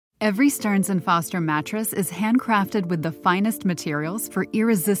Every Stearns & Foster mattress is handcrafted with the finest materials for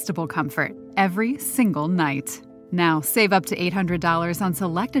irresistible comfort every single night. Now, save up to $800 on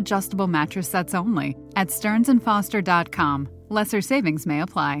select adjustable mattress sets only at stearnsandfoster.com. Lesser savings may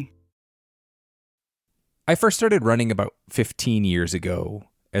apply. I first started running about 15 years ago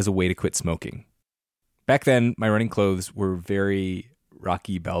as a way to quit smoking. Back then, my running clothes were very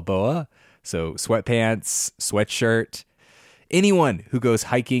Rocky Balboa, so sweatpants, sweatshirt. Anyone who goes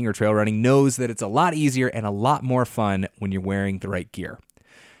hiking or trail running knows that it's a lot easier and a lot more fun when you're wearing the right gear.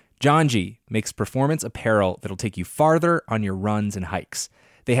 Janji makes performance apparel that'll take you farther on your runs and hikes.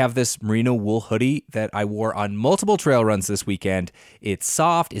 They have this merino wool hoodie that I wore on multiple trail runs this weekend. It's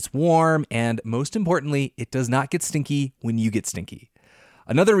soft, it's warm, and most importantly, it does not get stinky when you get stinky.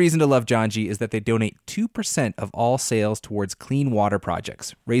 Another reason to love Janji is that they donate 2% of all sales towards clean water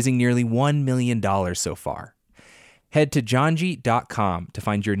projects, raising nearly $1 million so far. Head to janji.com to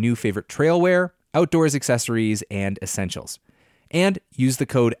find your new favorite trail wear, outdoors accessories, and essentials. And use the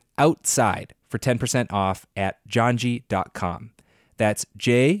code OUTSIDE for 10% off at janji.com. That's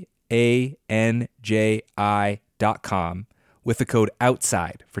JANJI.com with the code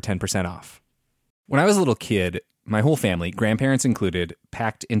OUTSIDE for 10% off. When I was a little kid, my whole family, grandparents included,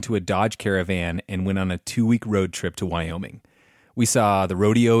 packed into a Dodge Caravan and went on a 2-week road trip to Wyoming. We saw the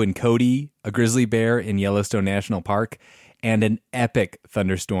rodeo in Cody, a grizzly bear in Yellowstone National Park, and an epic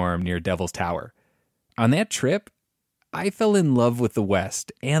thunderstorm near Devil's Tower. On that trip, I fell in love with the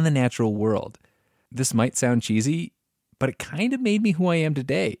West and the natural world. This might sound cheesy, but it kind of made me who I am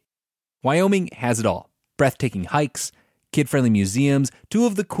today. Wyoming has it all. Breathtaking hikes, kid-friendly museums, 2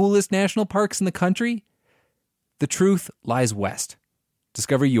 of the coolest national parks in the country. The truth lies west.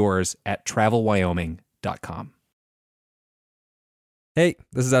 Discover yours at travelwyoming.com. Hey,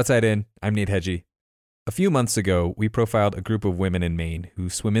 this is Outside In. I'm Nate Hedgie. A few months ago, we profiled a group of women in Maine who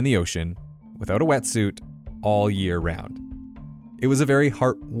swim in the ocean without a wetsuit all year round. It was a very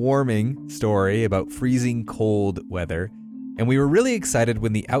heartwarming story about freezing cold weather, and we were really excited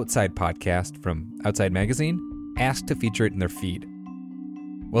when the Outside podcast from Outside Magazine asked to feature it in their feed.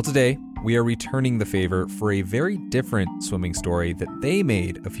 Well, today, we are returning the favor for a very different swimming story that they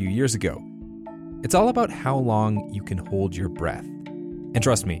made a few years ago. It's all about how long you can hold your breath. And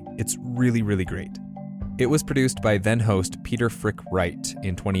trust me, it's really, really great. It was produced by then-host Peter Frick Wright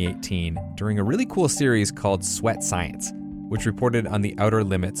in 2018 during a really cool series called Sweat Science, which reported on the outer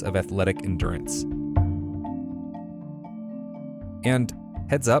limits of athletic endurance. And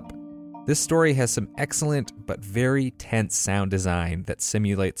heads up, this story has some excellent but very tense sound design that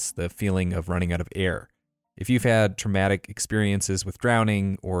simulates the feeling of running out of air. If you've had traumatic experiences with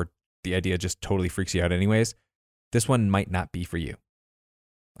drowning, or the idea just totally freaks you out anyways, this one might not be for you.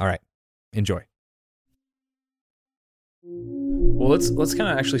 All right, enjoy. Well, let's kind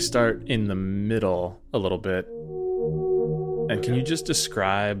of actually start in the middle a little bit. And can you just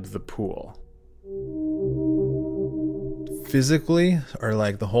describe the pool? Physically, or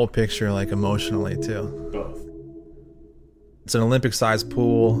like the whole picture, like emotionally too? Both. It's an Olympic-sized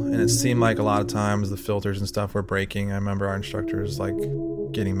pool, and it seemed like a lot of times the filters and stuff were breaking. I remember our instructors like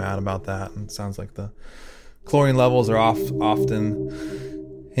getting mad about that, and it sounds like the chlorine levels are off often.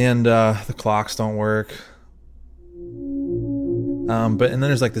 And the clocks don't work. And then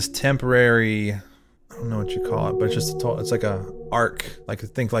there's like this temporary, I don't know what you call it, but it's just it's like a arc, like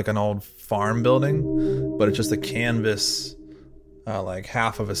think like an old farm building, but it's just a canvas, like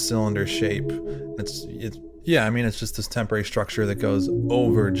half of a cylinder shape. It's just this temporary structure that goes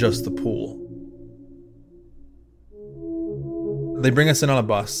over just the pool. They bring us in on a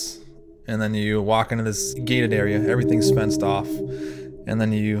bus, and then you walk into this gated area. Everything's fenced off. And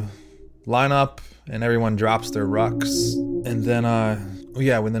then you line up and everyone drops their rucks. And then,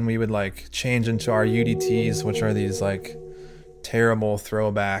 then we would like change into our UDTs, which are these like terrible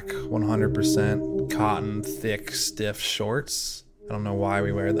throwback 100% cotton, thick, stiff shorts. I don't know why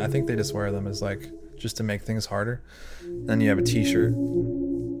we wear them. I think they just wear them as like, just to make things harder. Then you have a t-shirt.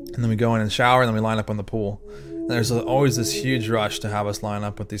 And then we go in and shower, and then we line up on the pool. And there's always this huge rush to have us line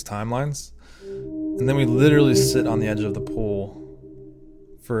up with these timelines. And then we literally sit on the edge of the pool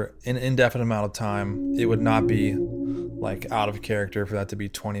for an indefinite amount of time. It would not be like out of character for that to be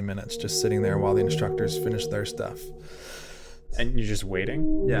 20 minutes just sitting there while the instructors finish their stuff. And you're just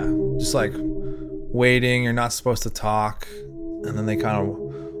waiting? Yeah, just like waiting. You're not supposed to talk. And then they kind of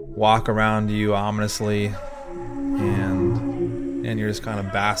walk around you ominously, and you're just kind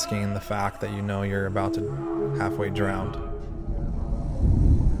of basking in the fact that you know you're about to halfway drown.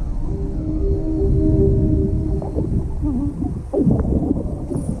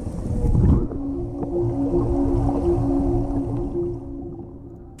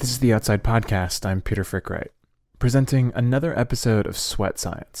 This is the Outside Podcast. I'm Peter Frickwright, presenting another episode of Sweat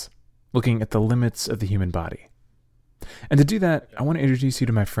Science, looking at the limits of the human body. And to do that, I want to introduce you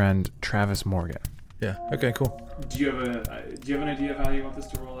to my friend, Travis Morgan. Yeah. Okay, cool. Do you have an idea of how you want this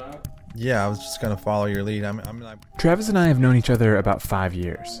to roll out? Yeah, I was just going to follow your lead. Travis and I have known each other about 5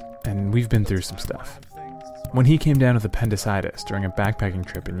 years, and we've been through some stuff. When he came down with appendicitis during a backpacking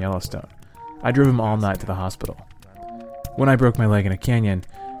trip in Yellowstone, I drove him all night to the hospital. When I broke my leg in a canyon,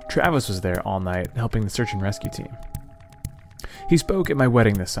 Travis was there all night helping the search and rescue team. He spoke at my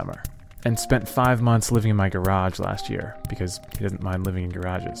wedding this summer and spent 5 months living in my garage last year because he doesn't mind living in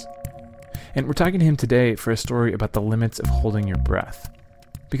garages. And we're talking to him today for a story about the limits of holding your breath.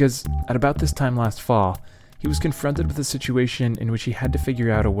 Because at about this time last fall, he was confronted with a situation in which he had to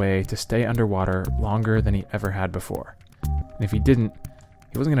figure out a way to stay underwater longer than he ever had before. And if he didn't,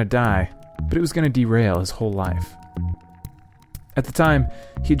 he wasn't going to die, but it was going to derail his whole life. At the time,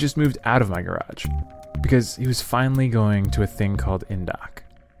 he had just moved out of my garage because he was finally going to a thing called INDOC.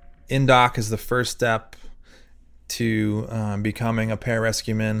 INDOC is the first step to becoming a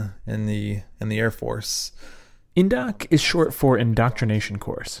pararescueman in the Air Force. INDOC is short for Indoctrination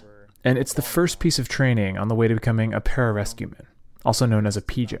Course, and it's the first piece of training on the way to becoming a pararescueman, also known as a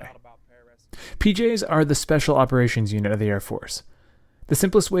PJ. PJs are the Special Operations Unit of the Air Force. The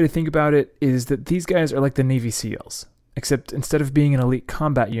simplest way to think about it is that these guys are like the Navy SEALs, except instead of being an elite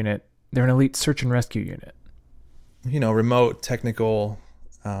combat unit, they're an elite search and rescue unit. You know, remote technical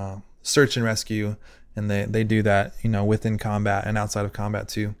search and rescue, and they do that, you know, within combat and outside of combat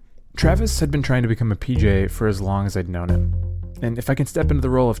too. Travis had been trying to become a PJ for as long as I'd known him. And if I can step into the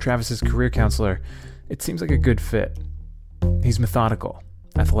role of Travis's career counselor, it seems like a good fit. He's methodical,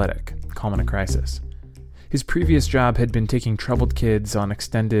 athletic, calm in a crisis. His previous job had been taking troubled kids on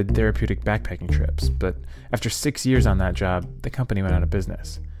extended therapeutic backpacking trips, but after 6 years on that job, the company went out of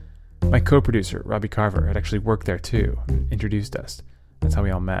business. My co-producer, Robbie Carver, had actually worked there too, and introduced us. That's how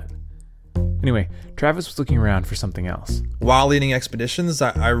we all met. Anyway, Travis was looking around for something else. While leading expeditions,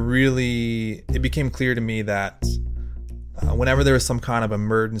 it became clear to me that whenever there was some kind of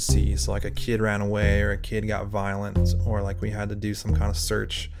emergency, so like a kid ran away or a kid got violent or like we had to do some kind of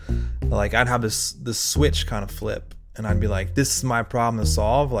search, like I'd have this switch kind of flip and I'd be like, this is my problem to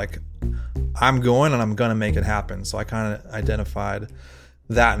solve. Like I'm going and I'm going to make it happen. So I kind of identified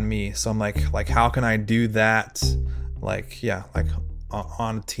that in me. So I'm like, how can I do that? Like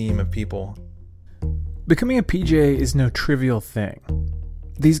on a team of people. Becoming a PJ is no trivial thing.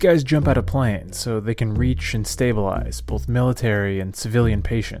 These guys jump out of planes so they can reach and stabilize both military and civilian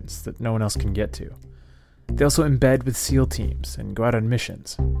patients that no one else can get to. They also embed with SEAL teams and go out on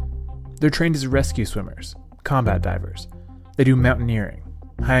missions. They're trained as rescue swimmers, combat divers. They do mountaineering,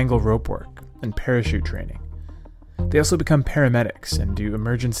 high-angle rope work, and parachute training. They also become paramedics and do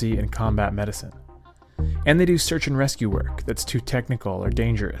emergency and combat medicine. And they do search and rescue work that's too technical or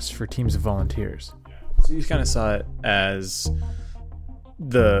dangerous for teams of volunteers. So you kind of saw it as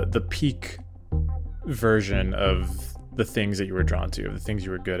the peak version of the things that you were drawn to, of the things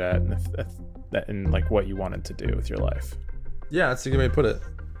you were good at, and like what you wanted to do with your life. Yeah, that's a good way to put it.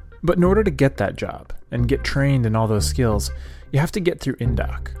 But in order to get that job and get trained in all those skills, you have to get through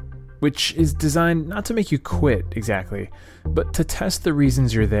INDOC, which is designed not to make you quit exactly, but to test the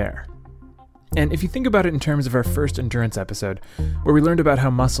reasons you're there. And if you think about it in terms of our first endurance episode, where we learned about how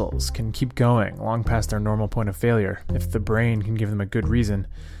muscles can keep going long past their normal point of failure if the brain can give them a good reason,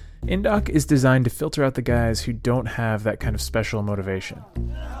 INDOC is designed to filter out the guys who don't have that kind of special motivation,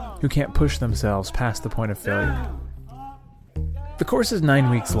 who can't push themselves past the point of failure. The course is 9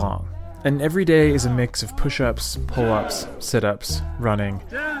 weeks long, and every day is a mix of push-ups, pull-ups, sit-ups, running,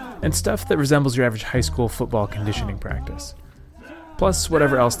 and stuff that resembles your average high school football conditioning practice. Plus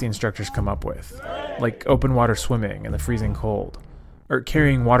whatever else the instructors come up with, like open water swimming in the freezing cold, or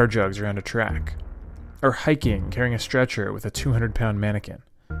carrying water jugs around a track, or hiking carrying a stretcher with a 200-pound mannequin.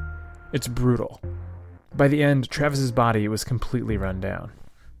 It's brutal. By the end, Travis's body was completely run down.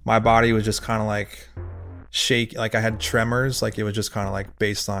 My body was just kind of like shake, like I had tremors, like it was just kind of like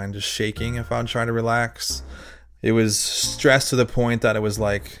baseline, just shaking if I would try to relax. It was stressed to the point that it was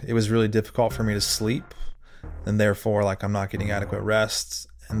really difficult for me to sleep. And therefore, like, I'm not getting adequate rest.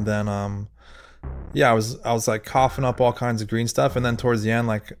 And then, I was like coughing up all kinds of green stuff. And then towards the end,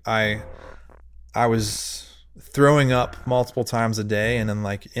 like I was throwing up multiple times a day. And then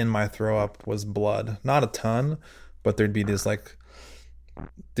like in my throw up was blood, not a ton, but there'd be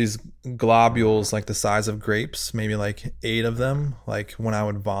these globules, like the size of grapes, maybe like 8 of them, like when I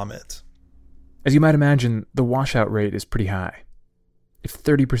would vomit. As you might imagine, the washout rate is pretty high. If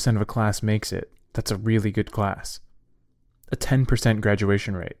 30% of a class makes it, that's a really good class. A 10%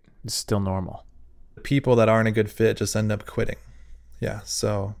 graduation rate is still normal. People that aren't a good fit just end up quitting. Yeah,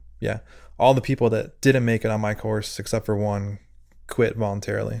 so yeah, all the people that didn't make it on my course, except for one, quit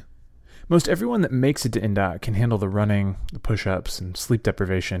voluntarily. Most everyone that makes it to Indoc can handle the running, the push-ups, and sleep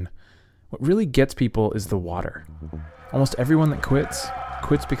deprivation. What really gets people is the water. Almost everyone that quits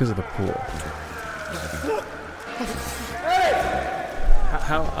because of the pool.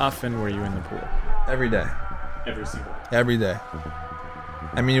 How often were you in the pool? Every day. Every single day. Every day.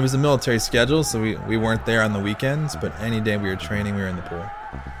 I mean, it was a military schedule, so we weren't there on the weekends, but any day we were training, we were in the pool.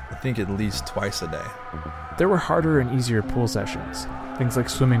 I think at least twice a day. There were harder and easier pool sessions, things like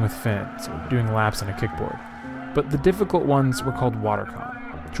swimming with fins or doing laps on a kickboard. But the difficult ones were called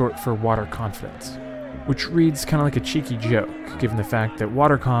WaterCon, short for Water Confidence, which reads kind of like a cheeky joke, given the fact that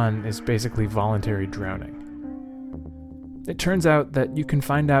WaterCon is basically voluntary drowning. It turns out that you can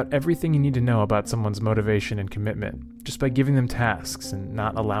find out everything you need to know about someone's motivation and commitment just by giving them tasks and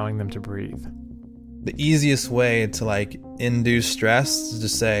not allowing them to breathe. The easiest way to induce stress is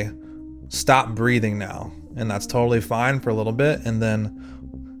just say, stop breathing now. And that's totally fine for a little bit. And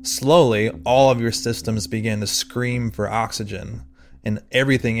then slowly, all of your systems begin to scream for oxygen. And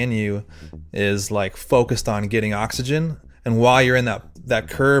everything in you is focused on getting oxygen. And while you're in that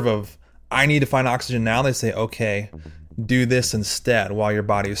curve of, I need to find oxygen now, they say, okay, do this instead while your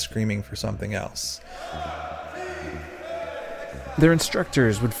body is screaming for something else. Their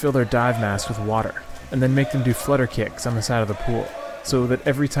instructors would fill their dive masks with water and then make them do flutter kicks on the side of the pool so that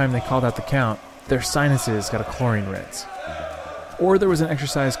every time they called out the count, their sinuses got a chlorine rinse. Or there was an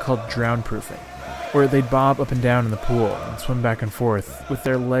exercise called drown proofing, where they'd bob up and down in the pool and swim back and forth with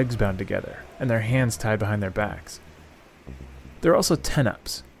their legs bound together and their hands tied behind their backs. There are also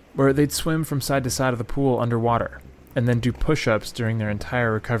 10-ups, where they'd swim from side to side of the pool underwater and then do push-ups during their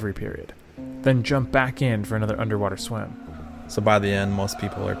entire recovery period, then jump back in for another underwater swim. So by the end, most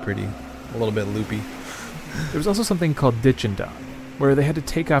people are a little bit loopy. There was also something called ditch and dive, where they had to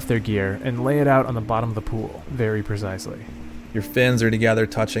take off their gear and lay it out on the bottom of the pool very precisely. Your fins are together,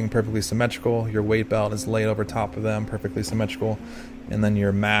 touching, perfectly symmetrical. Your weight belt is laid over top of them, perfectly symmetrical. And then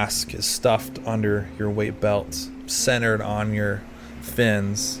your mask is stuffed under your weight belt, centered on your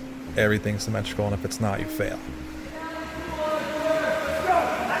fins. Everything's symmetrical, and if it's not, you fail.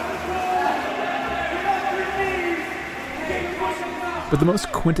 But the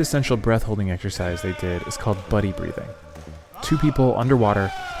most quintessential breath-holding exercise they did is called buddy breathing. 2 people underwater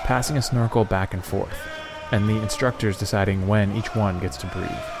passing a snorkel back and forth, and the instructors deciding when each one gets to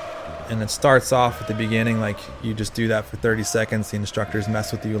breathe. And it starts off at the beginning, you just do that for 30 seconds. The instructors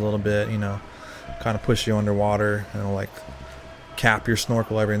mess with you a little bit, kind of push you underwater, and cap your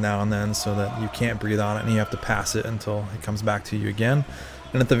snorkel every now and then so that you can't breathe on it, and you have to pass it until it comes back to you again.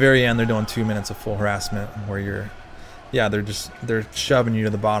 And at the very end, they're doing 2 minutes of full harassment where they're shoving you to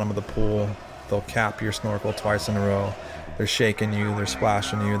the bottom of the pool. They'll cap your snorkel twice in a row. They're shaking you, they're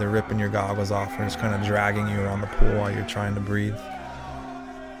splashing you, they're ripping your goggles off, and just kind of dragging you around the pool while you're trying to breathe.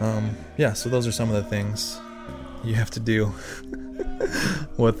 So those are some of the things you have to do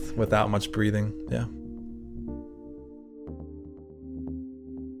without much breathing. Yeah.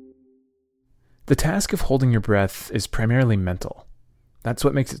 The task of holding your breath is primarily mental. That's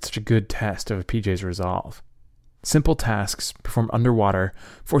what makes it such a good test of a PJ's resolve. Simple tasks performed underwater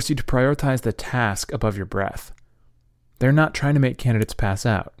force you to prioritize the task above your breath. They're not trying to make candidates pass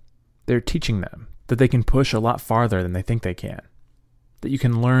out. They're teaching them that they can push a lot farther than they think they can. That you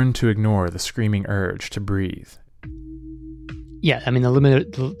can learn to ignore the screaming urge to breathe. Yeah, I mean, the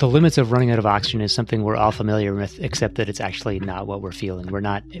limits of running out of oxygen is something we're all familiar with, except that it's actually not what we're feeling. We're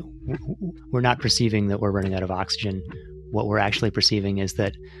not perceiving that we're running out of oxygen. What we're actually perceiving is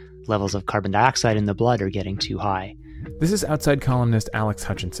that levels of carbon dioxide in the blood are getting too high. This is Outside columnist Alex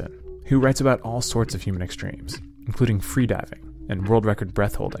Hutchinson, who writes about all sorts of human extremes, including freediving and world record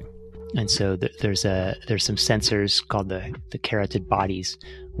breath holding. And so there's some sensors called the carotid bodies,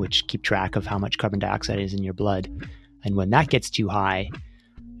 which keep track of how much carbon dioxide is in your blood. And when that gets too high,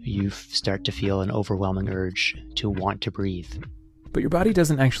 you start to feel an overwhelming urge to want to breathe. But your body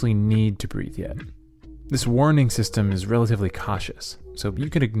doesn't actually need to breathe yet. This warning system is relatively cautious, so you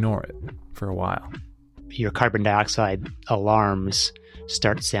can ignore it for a while. Your carbon dioxide alarms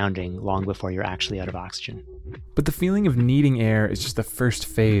start sounding long before you're actually out of oxygen. But the feeling of needing air is just the first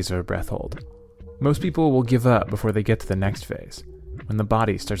phase of a breath hold. Most people will give up before they get to the next phase, when the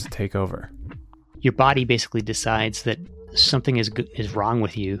body starts to take over. Your body basically decides that something is wrong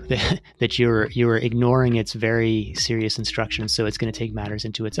with you, that you're ignoring its very serious instructions, so it's going to take matters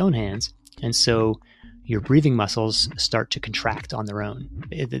into its own hands. And so your breathing muscles start to contract on their own.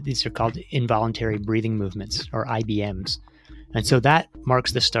 These are called involuntary breathing movements, or IBMs. And so that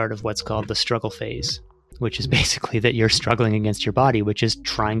marks the start of what's called the struggle phase, which is basically that you're struggling against your body, which is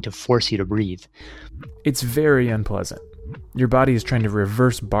trying to force you to breathe. It's very unpleasant. Your body is trying to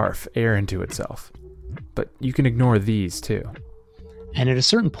reverse barf air into itself. But you can ignore these too. And at a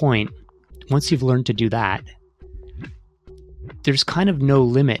certain point, once you've learned to do that, there's kind of no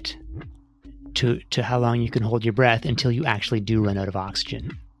limit to how long you can hold your breath until you actually do run out of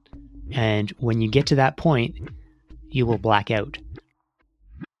oxygen. And when you get to that point, you will black out.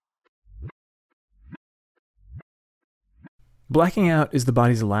 Blacking out is the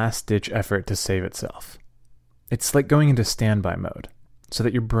body's last-ditch effort to save itself. It's like going into standby mode, so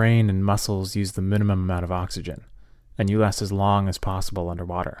that your brain and muscles use the minimum amount of oxygen, and you last as long as possible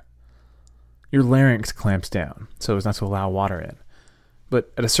underwater. Your larynx clamps down, so as not to allow water in.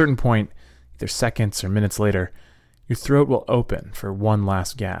 But at a certain point, either seconds or minutes later, your throat will open for one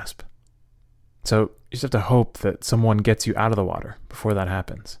last gasp. So you just have to hope that someone gets you out of the water before that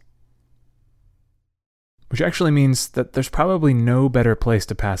happens. Which actually means that there's probably no better place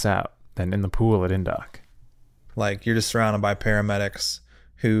to pass out than in the pool at Indoc. Like, you're just surrounded by paramedics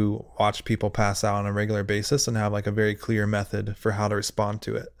who watch people pass out on a regular basis and have like a very clear method for how to respond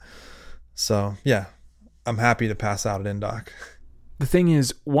to it. So yeah, I'm happy to pass out at Indoc. The thing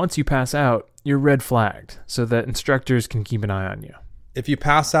is, once you pass out, you're red flagged so that instructors can keep an eye on you. If you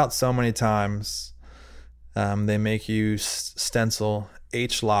pass out so many times, they make you stencil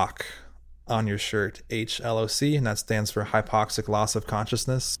HLOC on your shirt, HLOC, and that stands for hypoxic loss of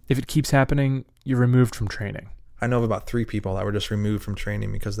consciousness. If it keeps happening, you're removed from training. I know of about 3 people that were just removed from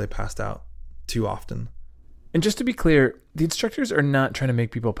training because they passed out too often. And just to be clear, the instructors are not trying to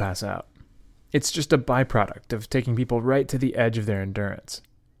make people pass out. It's just a byproduct of taking people right to the edge of their endurance.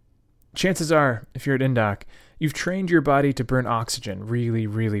 Chances are, if you're at Indoc, you've trained your body to burn oxygen really,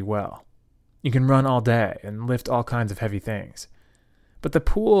 really well. You can run all day and lift all kinds of heavy things. But the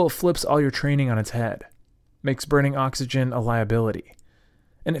pool flips all your training on its head, makes burning oxygen a liability,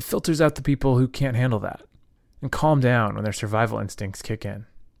 and it filters out the people who can't handle that and calm down when their survival instincts kick in.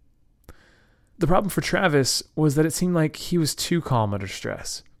 The problem for Travis was that it seemed like he was too calm under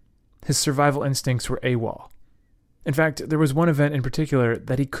stress. His survival instincts were AWOL. In fact, there was one event in particular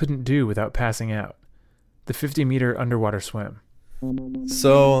that he couldn't do without passing out: the 50-meter underwater swim.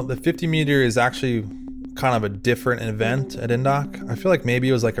 So the 50 meter is actually kind of a different event at Indoc. I feel like maybe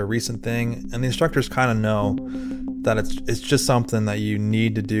it was like a recent thing, and the instructors kind of know that it's just something that you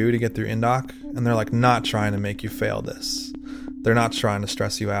need to do to get through Indoc, and they're like not trying to make you fail this. They're not trying to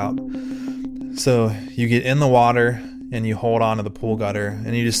stress you out. So you get in the water and you hold on to the pool gutter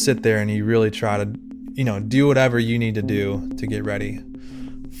and you just sit there and you really try to, do whatever you need to do to get ready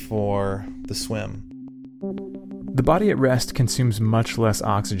for the swim. The body at rest consumes much less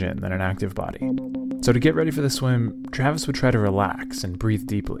oxygen than an active body. So to get ready for the swim, Travis would try to relax and breathe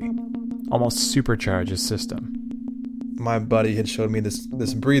deeply, almost supercharge his system. My buddy had showed me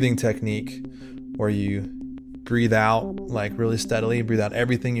this breathing technique where you breathe out like really steadily, breathe out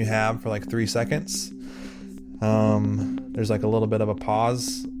everything you have for like 3 seconds. There's like a little bit of a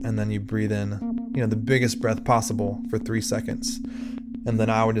pause, and then you breathe in, the biggest breath possible for 3 seconds. And then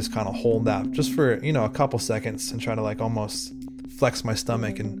I would just kind of hold that just for, a couple seconds and try to like almost flex my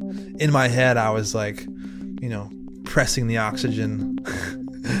stomach. And in my head, I was like, pressing the oxygen,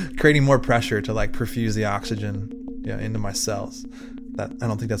 creating more pressure to like perfuse the oxygen into my cells. I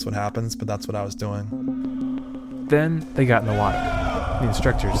don't think that's what happens, but that's what I was doing. Then they got in the water. The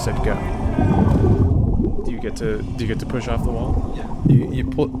instructors said go. Do you get to push off the wall? Yeah. You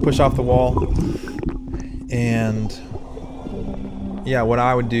push off the wall, and what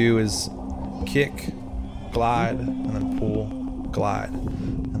I would do is kick, glide, and then pull, glide,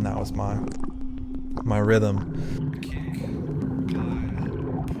 and that was my rhythm. Kick, glide,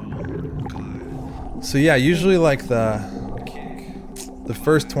 pull, glide. So usually like the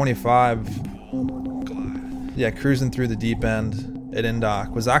first 25, cruising through the deep end at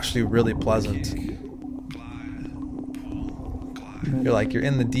Indoc was actually really pleasant. You're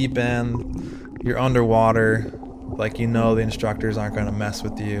in the deep end, you're underwater, like the instructors aren't going to mess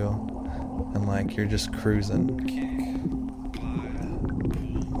with you, and like you're just cruising.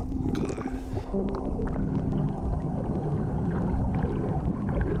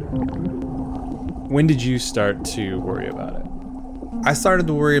 When did you start to worry about it? I started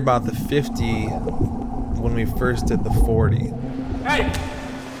to worry about the 50 when we first did the 40. Hey!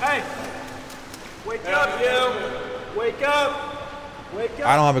 Wake up, you! Wake up!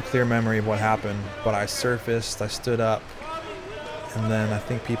 I don't have a clear memory of what happened, but I surfaced, I stood up, and then I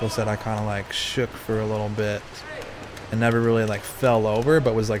think people said I kind of like shook for a little bit and never really like fell over,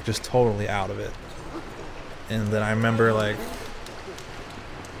 but was like just totally out of it. And then I remember like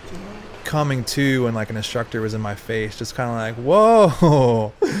coming to when like an instructor was in my face, just kind of like,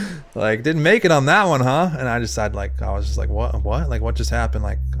 whoa, like didn't make it on that one, huh? And I was just like, what, like what just happened?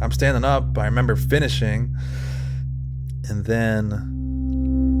 Like I'm standing up. I remember finishing, and then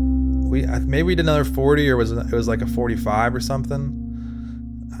maybe we did another 40, or it was like a 45 or something.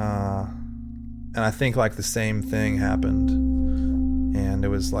 And I think like the same thing happened, and it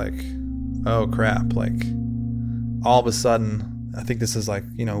was like, oh crap, like all of a sudden, I think this is like,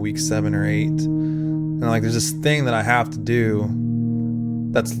 week 7 or 8, and like there's this thing that I have to do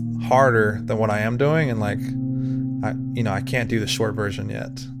that's harder than what I am doing, and like I can't do the short version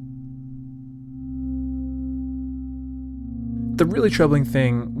yet. The really troubling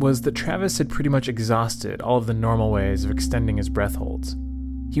thing was that Travis had pretty much exhausted all of the normal ways of extending his breath holds.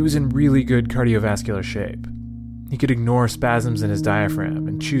 He was in really good cardiovascular shape. He could ignore spasms in his diaphragm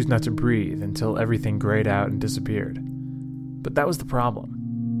and choose not to breathe until everything grayed out and disappeared. But that was the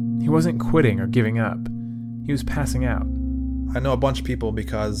problem. He wasn't quitting or giving up. He was passing out. I know a bunch of people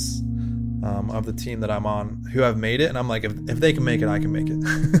because of the team that I'm on who have made it, and I'm like, if they can make it, I can make it.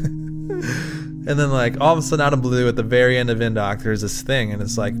 And then like all of a sudden out of blue at the very end of Indoc, there's this thing, and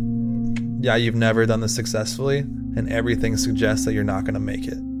it's like, yeah, you've never done this successfully, and everything suggests that you're not going to make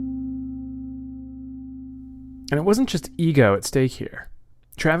it. And it wasn't just ego at stake here.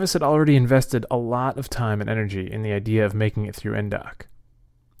 Travis had already invested a lot of time and energy in the idea of making it through Indoc.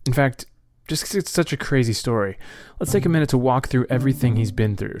 In fact, just because it's such a crazy story, let's take a minute to walk through everything he's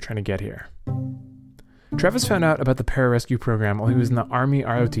been through trying to get here. Travis found out about the pararescue program while he was in the Army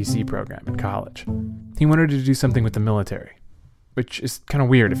ROTC program in college. He wanted to do something with the military, which is kind of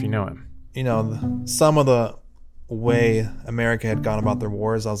weird if you know him. Some of the way America had gone about their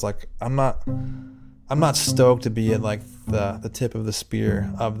wars, I was like, I'm not stoked to be at like the tip of the spear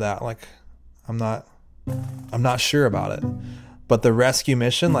of that. Like, I'm not sure about it. But the rescue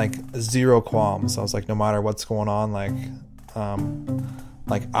mission, like zero qualms. I was like, no matter what's going on, like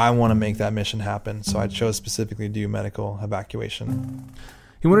I want to make that mission happen. So I chose specifically to do medical evacuation.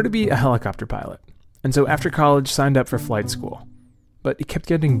 He wanted to be a helicopter pilot, and so after college signed up for flight school. But he kept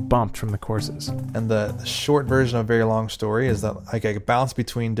getting bumped from the courses. And the short version of a very long story is that like I bounced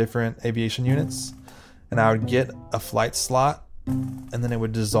between different aviation units, and I would get a flight slot, and then it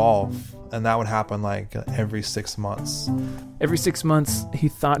would dissolve, and that would happen like every 6 months. Every 6 months, he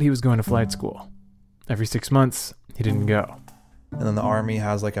thought he was going to flight school. Every 6 months, he didn't go. And then the Army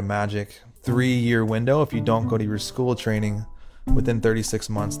has like a magic 3-year window. If you don't go to your school training within 36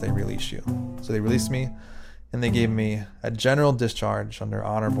 months, they release you. So they released me, and they gave me a general discharge under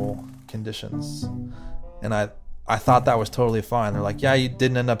honorable conditions. And I thought that was totally fine. They're like, yeah, you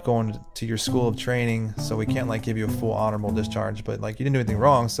didn't end up going to your school of training, so we can't like give you a full honorable discharge, but like you didn't do anything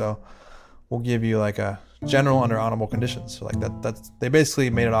wrong, so we'll give you like a general under honorable conditions. So like that's they basically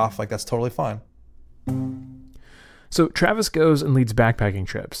made it off like that's totally fine. So Travis goes and leads backpacking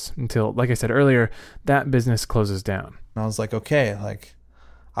trips until, like I said earlier, that business closes down. And I was like, okay, like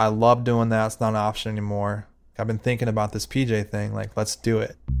I love doing that. It's not an option anymore. I've been thinking about this PJ thing. Like, let's do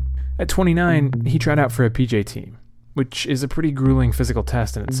it. At 29, he tried out for a PJ team, which is a pretty grueling physical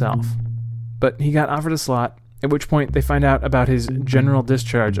test in itself. But he got offered a slot, at which point they find out about his general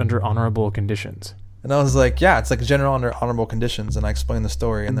discharge under honorable conditions. And I was like, yeah, it's like general under honorable conditions. And I explained the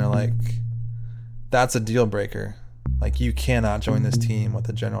story, and they're like, that's a deal breaker. Like, you cannot join this team with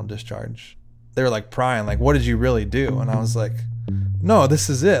a general discharge. They were like prying, like, what did you really do? And I was like, no, this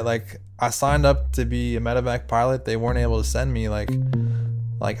is it. Like, I signed up to be a medevac pilot. They weren't able to send me. Like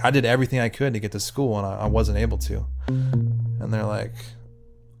I did everything I could to get to school, and I wasn't able to. And they're like,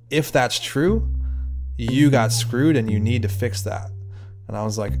 if that's true, you got screwed and you need to fix that. And I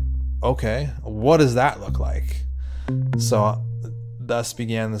was like, okay, what does that look like? So thus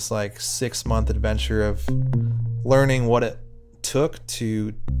began this like 6-month adventure of learning what it took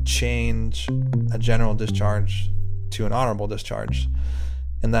to change a general discharge to an honorable discharge.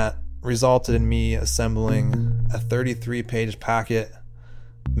 And that resulted in me assembling a 33-page packet.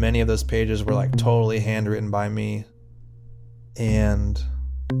 Many of those pages were like totally handwritten by me. And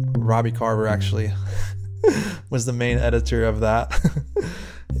Robbie Carver actually was the main editor of that.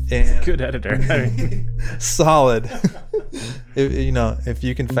 And good editor. Solid. If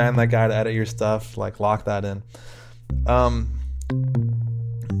you can find that guy to edit your stuff, like lock that in.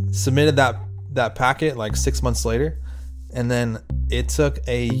 Submitted that packet like 6 months later, and then it took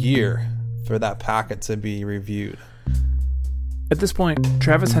a year for that packet to be reviewed. At this point,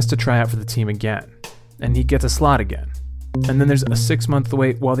 Travis has to try out for the team again, and he gets a slot again. And then there's a 6-month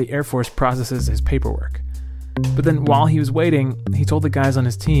wait while the Air Force processes his paperwork. But then while he was waiting, he told the guys on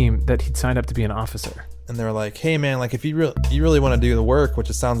his team that he'd signed up to be an officer. and they're like, hey man, like if you really want to do the work, which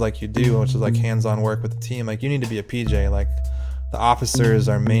it sounds like you do, which is like hands-on work with the team, like you need to be a PJ. Like the officers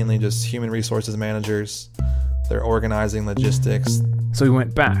are mainly just human resources managers. They're organizing logistics. So he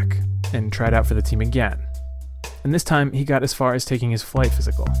went back and tried out for the team again. And this time he got as far as taking his flight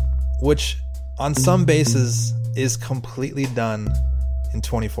physical, which on some bases is completely done in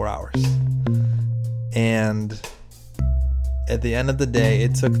 24 hours. And at the end of the day,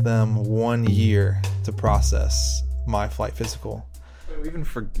 it took them 1 year to process my flight physical.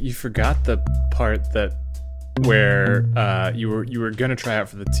 You forgot the part that where you were gonna try out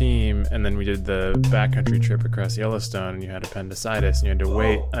for the team, and then we did the backcountry trip across Yellowstone, and you had appendicitis, and you had to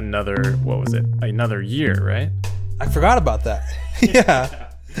wait another year, right? I forgot about that. Yeah.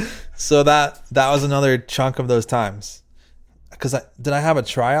 So that was another chunk of those times. Because did I have a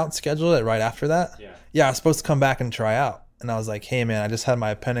tryout scheduled right after that? Yeah, I was supposed to come back and try out. And I was like, hey man, I just had my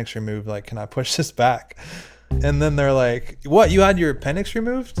appendix removed. Like, can I push this back? And then they're like, what? You had your appendix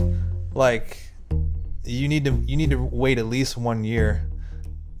removed? Like, you need to wait at least 1 year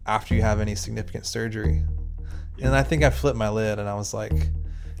after you have any significant surgery. And I think I flipped my lid and I was like,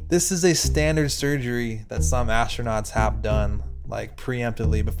 this is a standard surgery that some astronauts have done, like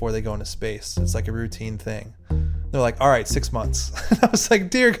preemptively before they go into space. It's like a routine thing. They're like, all right, 6 months. I was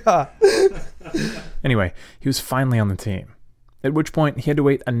like, dear God. Anyway, he was finally on the team, at which point he had to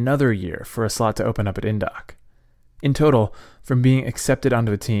wait another year for a slot to open up at Indoc. In total, from being accepted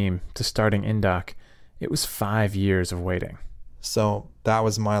onto the team to starting Indoc, it was 5 years of waiting. So that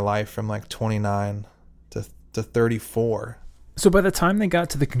was my life from like 29 to 34. So by the time they got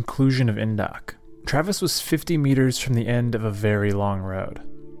to the conclusion of Indoc, Travis was 50 meters from the end of a very long road.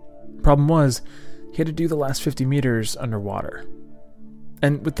 Problem was, he had to do the last 50 meters underwater.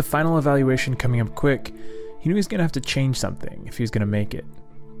 And with the final evaluation coming up quick, he knew he was going to have to change something if he was going to make it.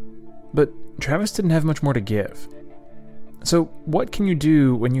 But Travis didn't have much more to give. So what can you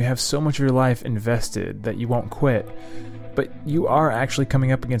do when you have so much of your life invested that you won't quit, but you are actually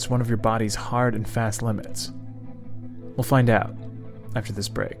coming up against one of your body's hard and fast limits? We'll find out after this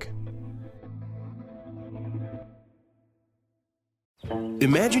break.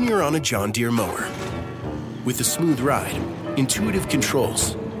 Imagine you're on a John Deere mower with a smooth ride, intuitive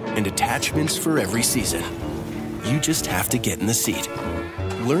controls, and attachments for every season. You just have to get in the seat.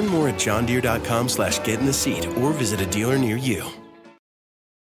 Learn more at johndeere.com/get-in-the-seat or visit a dealer near you.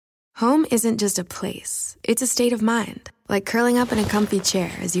 Home isn't just a place, it's a state of mind. Like curling up in a comfy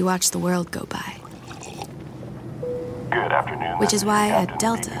chair as you watch the world go by. Good afternoon. Which is why at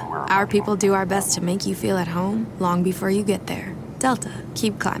Delta, our people do our best to make you feel at home long before you get there. Delta,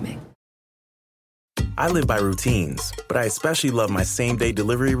 keep climbing. I live by routines, but I especially love my same-day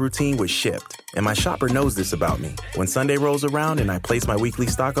delivery routine with Shipt. And my shopper knows this about me. When Sunday rolls around and I place my weekly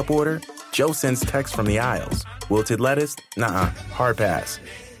stock-up order, Joe sends texts from the aisles. Wilted lettuce? Nuh-uh, hard pass.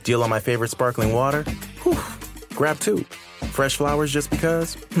 Deal on my favorite sparkling water? Whew, grab two. Fresh flowers just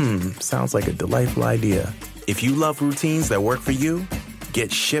because? Sounds like a delightful idea. If you love routines that work for you,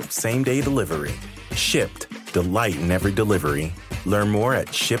 get Shipt same-day delivery. Shipt, delight in every delivery. Learn more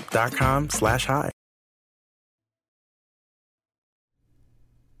at shipt.com/hi.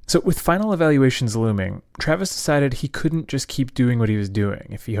 So with final evaluations looming, Travis decided he couldn't just keep doing what he was doing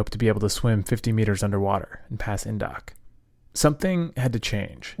if he hoped to be able to swim 50 meters underwater and pass Indoc. Something had to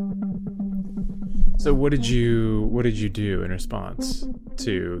change. So what did you do in response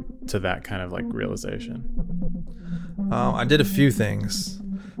to that kind of like realization? I did a few things.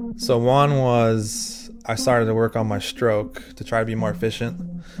 So one was I started to work on my stroke to try to be more efficient.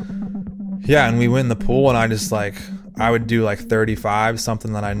 Yeah, and we went in the pool and I would do like 35,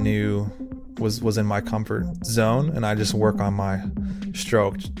 something that I knew was in my comfort zone, and I just work on my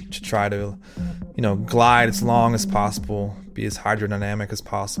stroke to try to, glide as long as possible, be as hydrodynamic as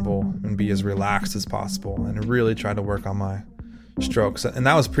possible, and be as relaxed as possible, and really try to work on my strokes. And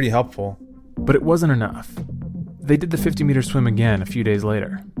that was pretty helpful. But it wasn't enough. They did the 50-meter swim again a few days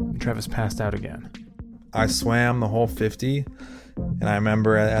later, and Travis passed out again. I swam the whole 50, and I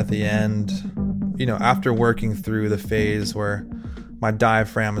remember at the end, after working through the phase where my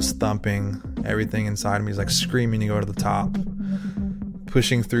diaphragm is thumping, everything inside of me is like screaming to go to the top,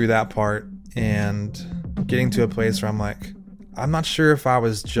 pushing through that part and getting to a place where I'm like, I'm not sure if I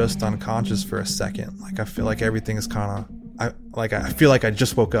was just unconscious for a second. Like, I feel like everything is I feel like I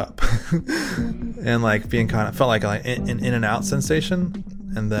just woke up and like being felt like an in and out sensation.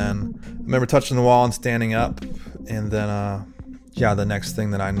 And then I remember touching the wall and standing up, and then the next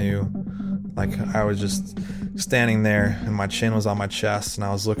thing that I knew, like I was just standing there and my chin was on my chest and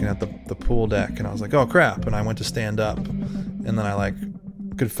I was looking at the pool deck and I was like, oh crap. And I went to stand up and then I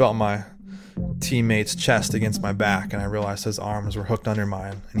could felt my teammate's chest against my back, and I realized his arms were hooked under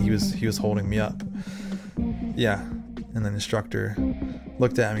mine, and he was holding me up. Yeah. And then the instructor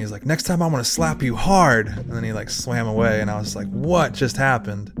looked at me. He's like, "Next time I'm going to slap you hard." And then he like swam away, and I was like, "What just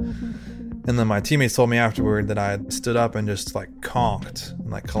happened?" And then my teammates told me afterward that I had stood up and just like conked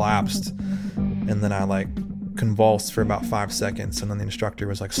and like collapsed. And then I like convulsed for about 5 seconds. And then the instructor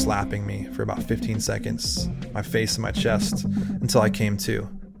was like slapping me for about 15 seconds, my face and my chest, until I came to.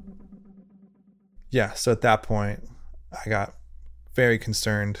 Yeah, so at that point, I got very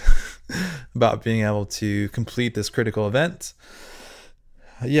concerned about being able to complete this critical event.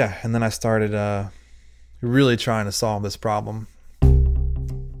 Yeah, and then I started really trying to solve this problem.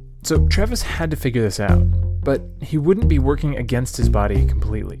 So Travis had to figure this out, but he wouldn't be working against his body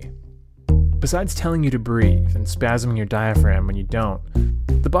completely. Besides telling you to breathe and spasming your diaphragm when you don't,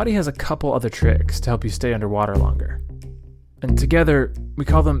 the body has a couple other tricks to help you stay underwater longer. And together, we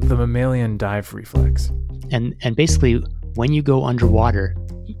call them the mammalian dive reflex. And basically, when you go underwater,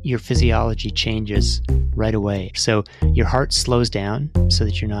 your physiology changes right away. So your heart slows down so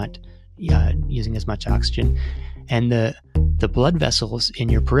that you're not using as much oxygen. And the blood vessels in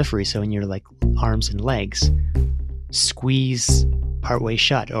your periphery, so in your like arms and legs, squeeze partway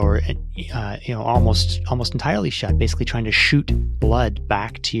shut, or almost entirely shut, basically trying to shoot blood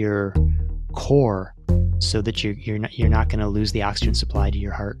back to your core so that you're not going to lose the oxygen supply to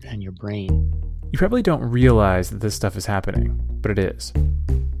your heart and your brain. You probably don't realize that this stuff is happening, but it is.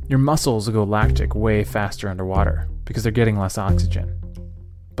 Your muscles go lactic way faster underwater because they're getting less oxygen.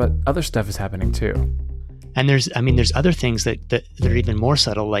 But other stuff is happening too. And there's other things that are even more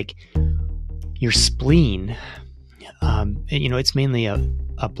subtle, like your spleen. It's mainly a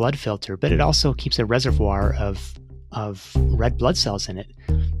blood filter, but it also keeps a reservoir of red blood cells in it.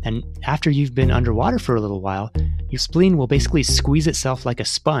 And after you've been underwater for a little while, your spleen will basically squeeze itself like a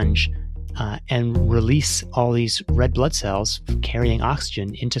sponge and release all these red blood cells carrying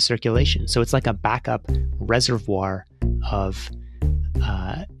oxygen into circulation. So it's like a backup reservoir of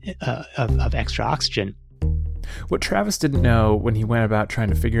extra oxygen. What Travis didn't know when he went about trying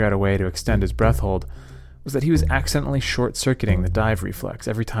to figure out a way to extend his breath hold was that he was accidentally short-circuiting the dive reflex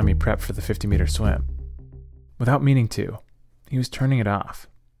every time he prepped for the 50-meter swim. Without meaning to, he was turning it off.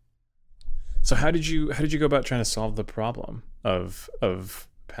 So how did you go about trying to solve the problem of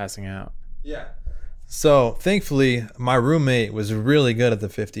passing out? Yeah. So thankfully, my roommate was really good at the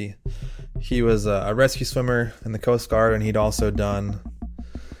 50. He was a rescue swimmer in the Coast Guard, and he'd also done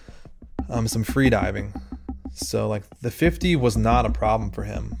some free diving. So like the 50 was not a problem for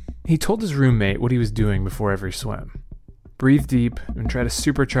him. He told his roommate what he was doing before every swim. Breathe deep and try to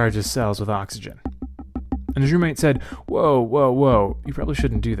supercharge his cells with oxygen. And his roommate said, whoa, you probably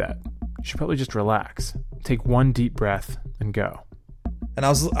shouldn't do that. You should probably just relax. Take one deep breath and go. And I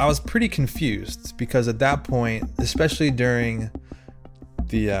was pretty confused because at that point, especially during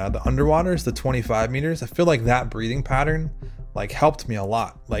the underwaters, the 25 meters, I feel like that breathing pattern like helped me a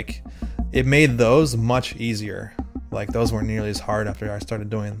lot. Like it made those much easier. Like those weren't nearly as hard after I started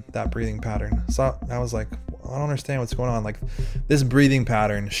doing that breathing pattern. So I was like, I don't understand what's going on. Like this breathing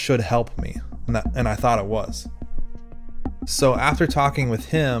pattern should help me. And I thought it was. So after talking with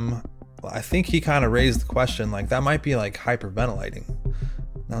him, I think he kind of raised the question, like that might be like hyperventilating.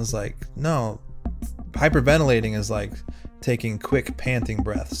 And I was like, no, hyperventilating is like taking quick panting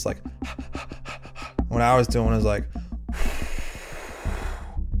breaths. Like what I was doing is like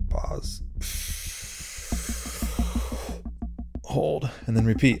pause, hold, and then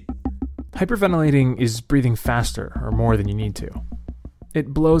repeat. Hyperventilating is breathing faster or more than you need to.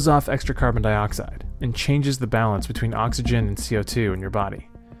 It blows off extra carbon dioxide and changes the balance between oxygen and CO2 in your body.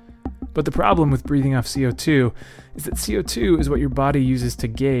 But the problem with breathing off CO2 is that CO2 is what your body uses to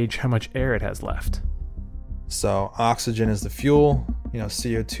gauge how much air it has left. So oxygen is the fuel,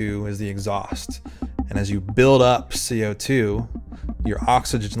 CO2 is the exhaust. And as you build up CO2, your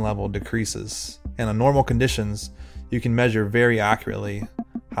oxygen level decreases. And in normal conditions, you can measure very accurately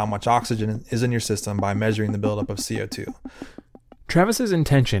how much oxygen is in your system by measuring the buildup of CO2. Travis's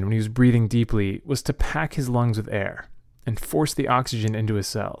intention when he was breathing deeply was to pack his lungs with air and force the oxygen into his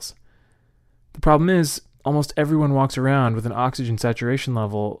cells. The problem is, almost everyone walks around with an oxygen saturation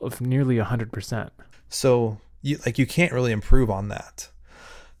level of nearly 100%. So you can't really improve on that.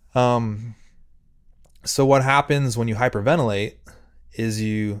 So what happens when you hyperventilate is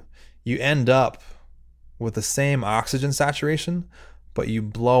you end up with the same oxygen saturation, but you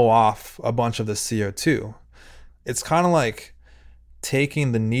blow off a bunch of the CO2. It's kind of like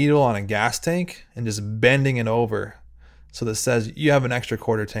taking the needle on a gas tank and just bending it over so that says you have an extra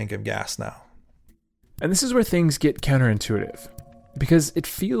quarter tank of gas now. And this is where things get counterintuitive. because it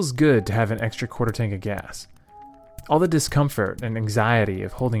feels good to have an extra quarter tank of gas. All the discomfort and anxiety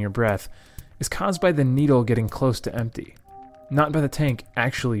of holding your breath is caused by the needle getting close to empty, not by the tank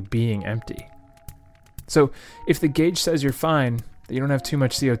actually being empty. So if the gauge says you're fine, that you don't have too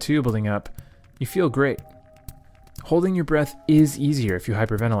much CO2 building up, you feel great. Holding your breath is easier if you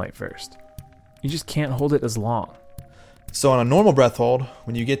hyperventilate first. You just can't hold it as long. So on a normal breath hold,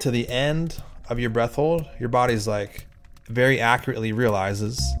 when you get to the end of your breath hold, your body's like very accurately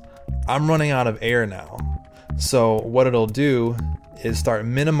realizes, I'm running out of air now. So what it'll do is start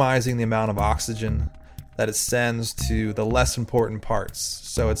minimizing the amount of oxygen that it sends to the less important parts.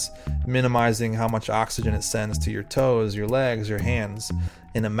 So it's minimizing how much oxygen it sends to your toes, your legs, your hands,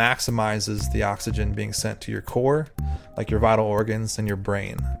 and it maximizes the oxygen being sent to your core, like your vital organs and your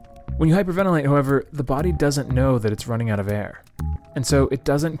brain. When you hyperventilate, however, the body doesn't know that it's running out of air, and so it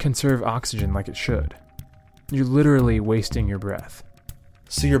doesn't conserve oxygen like it should. You're literally wasting your breath.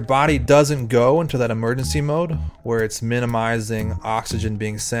 So your body doesn't go into that emergency mode where it's minimizing oxygen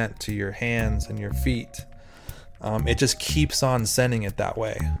being sent to your hands and your feet. It just keeps on sending it that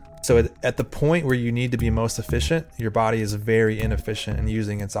way. So at the point where you need to be most efficient, your body is very inefficient in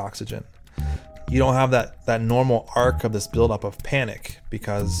using its oxygen. You don't have that normal arc of this buildup of panic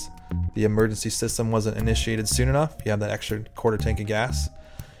because the emergency system wasn't initiated soon enough. You have that extra quarter tank of gas.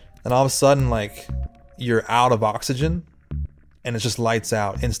 And all of a sudden, like, you're out of oxygen and it just lights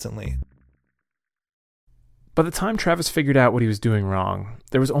out instantly. By the time Travis figured out what he was doing wrong,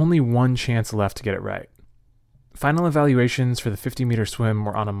 there was only one chance left to get it right. Final evaluations for the 50-meter swim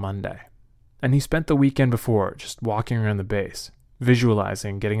were on a Monday, and he spent the weekend before just walking around the base,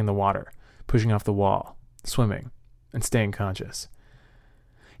 visualizing getting in the water, pushing off the wall, swimming, and staying conscious.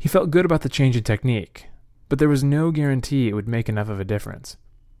 He felt good about the change in technique, but there was no guarantee it would make enough of a difference.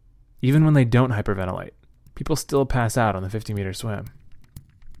 Even when they don't hyperventilate, people still pass out on the 50-meter swim.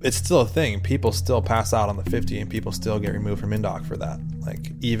 It's still a thing. People still pass out on the 50 and people still get removed from INDOC for that,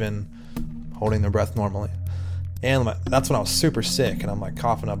 like even holding their breath normally. And that's when I was super sick and I'm like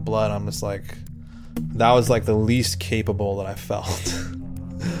coughing up blood. I'm just like, that was like the least capable that I felt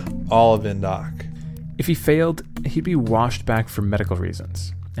all of INDOC. If he failed, he'd be washed back for medical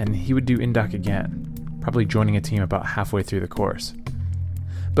reasons, and he would do INDOC again, probably joining a team about halfway through the course.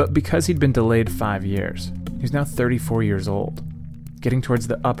 But because he'd been delayed 5 years, he was now 34 years old, getting towards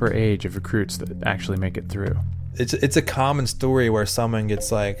the upper age of recruits that actually make it through. It's a common story where someone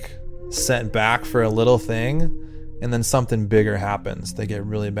gets like sent back for a little thing and then something bigger happens. They get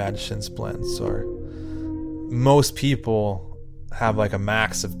really bad shin splints, or most people have like a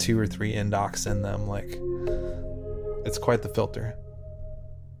max of 2 or 3 INDOCs in them. Like, it's quite the filter.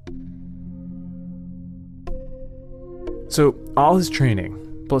 So all his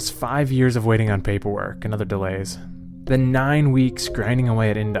training, plus 5 years of waiting on paperwork and other delays, then 9 weeks grinding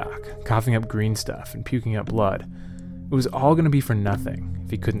away at INDOC, coughing up green stuff and puking up blood, it was all going to be for nothing if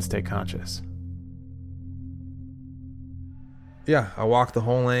he couldn't stay conscious. Yeah, I walked the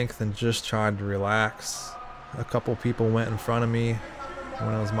whole length and just tried to relax. A couple people went in front of me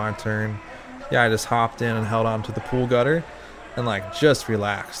when it was my turn. Yeah, I just hopped in and held on to the pool gutter and like just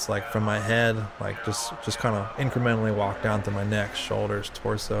relaxed, like from my head, like just kind of incrementally walked down to my neck, shoulders,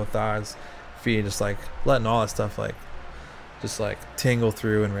 torso, thighs, feet, just like letting all that stuff like just like tingle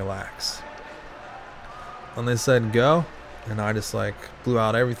through and relax. When they said go, and I just like blew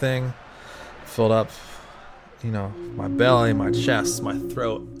out everything, filled up, you know, my belly, my chest, my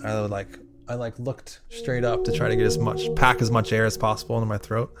throat. I looked straight up to try to get pack as much air as possible into my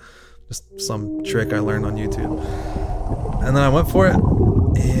throat. Just some trick I learned on YouTube. And then I went for it,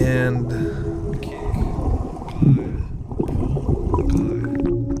 and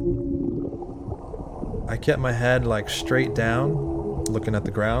I kept my head like straight down, looking at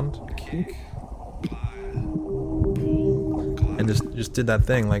the ground, and just did that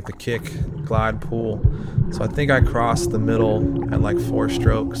thing, like the kick, glide, pull. So I think I crossed the middle at like 4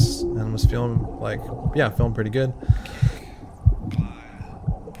 strokes and was feeling pretty good.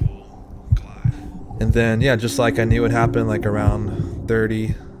 And then, yeah, just like I knew it happened, like around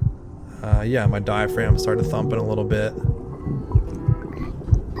 30, my diaphragm started thumping a little bit.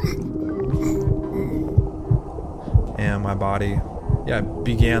 And my body,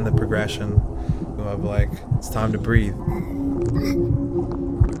 began the progression of like, it's time to breathe.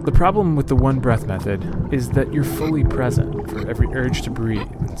 The problem with the one breath method is that you're fully present for every urge to breathe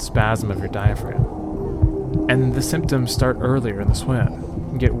and spasm of your diaphragm. And the symptoms start earlier in the swim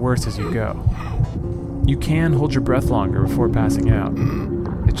and get worse as you go. You can hold your breath longer before passing out.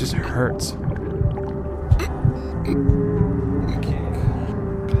 It just hurts.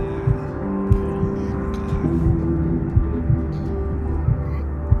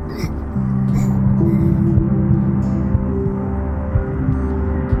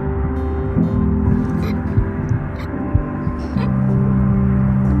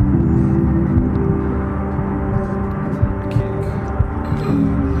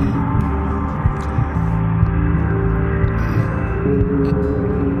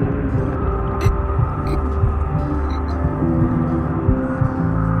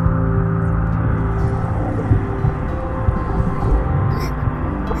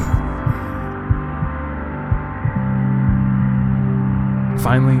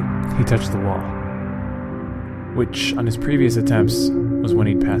 Finally, he touched the wall, which on his previous attempts was when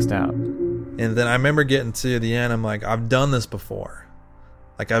he'd passed out. And then I remember getting to the end. I'm like, I've done this before.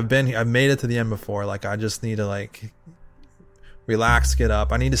 Like I've made it to the end before. Like I just need to like relax, get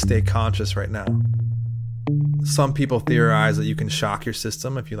up. I need to stay conscious right now. Some people theorize that you can shock your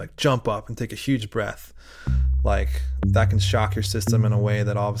system if you like jump up and take a huge breath. Like that can shock your system in a way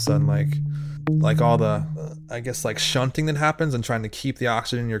that all of a sudden like all the I guess like shunting that happens and trying to keep the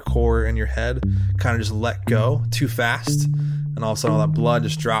oxygen in your core and your head kind of just let go too fast, and all of a sudden all that blood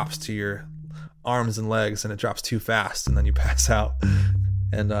just drops to your arms and legs, and it drops too fast, and then you pass out.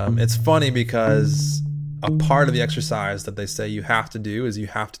 And it's funny because a part of the exercise that they say you have to do is you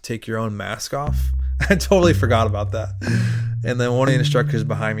have to take your own mask off. I totally forgot about that. And then one of the instructors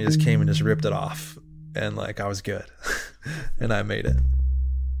behind me just came and just ripped it off, and like I was good and I made it.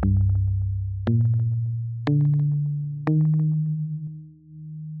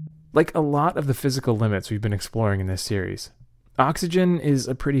 Like a lot of the physical limits we've been exploring in this series, oxygen is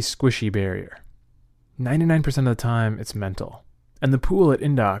a pretty squishy barrier. 99% of the time, it's mental. And the pool at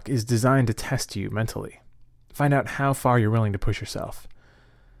Indoc is designed to test you mentally, find out how far you're willing to push yourself.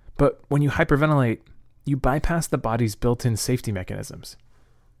 But when you hyperventilate, you bypass the body's built-in safety mechanisms.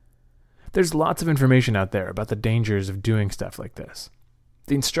 There's lots of information out there about the dangers of doing stuff like this.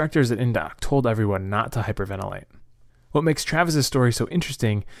 The instructors at Indoc told everyone not to hyperventilate. What makes Travis's story so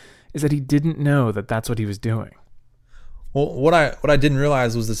interesting is that he didn't know that that's what he was doing. Well, what I didn't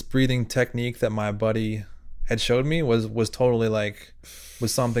realize was this breathing technique that my buddy had showed me was totally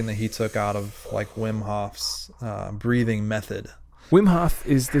was something that he took out of like Wim Hof's breathing method. Wim Hof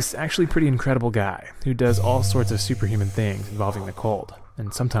is this actually pretty incredible guy who does all sorts of superhuman things involving the cold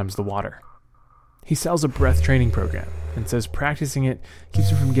and sometimes the water. He sells a breath training program and says practicing it keeps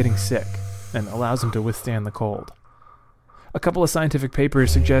him from getting sick and allows him to withstand the cold. A couple of scientific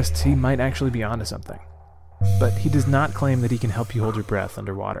papers suggest he might actually be onto something, but he does not claim that he can help you hold your breath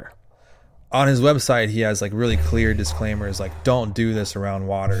underwater. On his website, he has like really clear disclaimers like don't do this around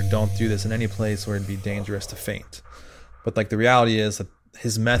water, don't do this in any place where it'd be dangerous to faint. But like the reality is that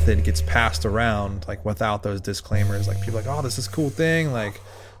his method gets passed around like without those disclaimers. Like people are like, oh, this is a cool thing. Like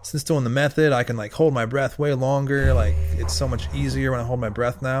since doing the method, I can like hold my breath way longer. Like it's so much easier when I hold my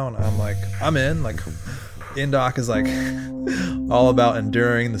breath now. And I'm like, I'm in. Like Indoc is like all about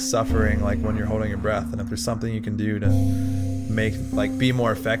enduring the suffering like when you're holding your breath. And if there's something you can do to make like be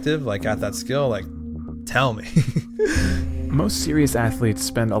more effective like at that skill, like tell me. Most serious athletes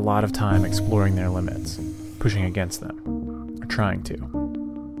spend a lot of time exploring their limits, pushing against them, or trying to.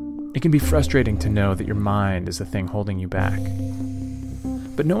 It can be frustrating to know that your mind is the thing holding you back.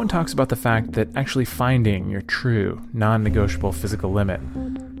 But no one talks about the fact that actually finding your true, non-negotiable physical limit,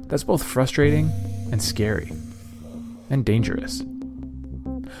 that's both frustrating and scary, and dangerous.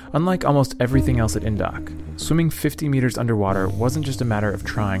 Unlike almost everything else at Indoc, swimming 50 meters underwater wasn't just a matter of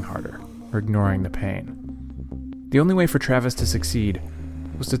trying harder or ignoring the pain. The only way for Travis to succeed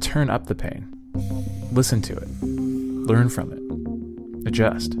was to turn up the pain, listen to it, learn from it,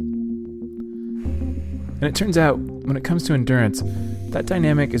 adjust. And it turns out, when it comes to endurance, that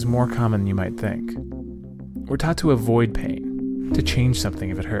dynamic is more common than you might think. We're taught to avoid pain, to change something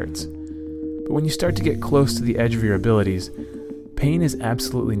if it hurts. But when you start to get close to the edge of your abilities, pain is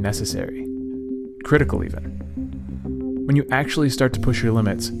absolutely necessary, critical even. When you actually start to push your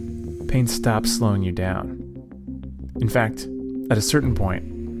limits, pain stops slowing you down. In fact, at a certain point,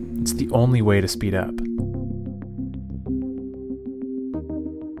 it's the only way to speed up.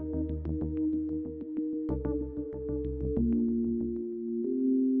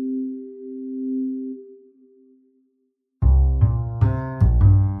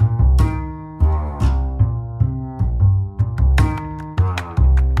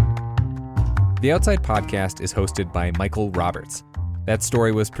 The Outside Podcast is hosted by Michael Roberts. That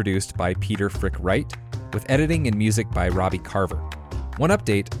story was produced by Peter Frick Wright, with editing and music by Robbie Carver. One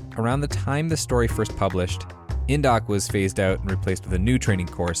update, around the time the story first published, Indoc was phased out and replaced with a new training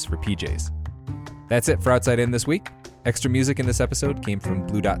course for PJs. That's it for Outside In this week. Extra music in this episode came from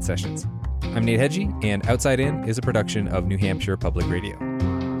Blue Dot Sessions. I'm Nate Hedgie, and Outside In is a production of New Hampshire Public Radio.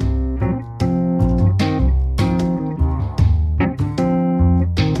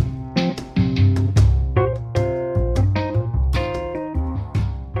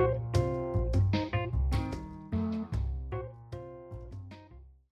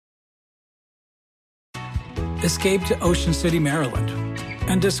 Escape to Ocean City, Maryland,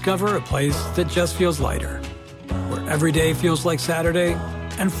 and discover a place that just feels lighter, where every day feels like Saturday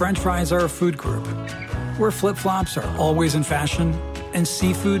and French fries are a food group, where flip-flops are always in fashion and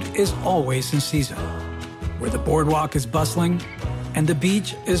seafood is always in season, where the boardwalk is bustling and the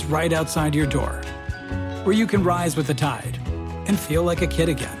beach is right outside your door, where you can rise with the tide and feel like a kid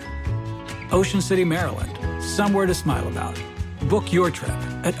again. Ocean City, Maryland, somewhere to smile about. Book your trip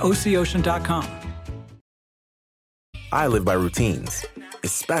at OCOcean.com. I live by routines,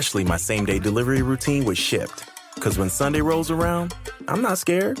 especially my same-day delivery routine with Shipt. Because when Sunday rolls around, I'm not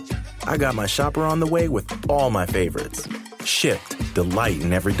scared. I got my shopper on the way with all my favorites. Shipt, delight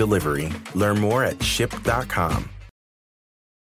in every delivery. Learn more at Shipt.com.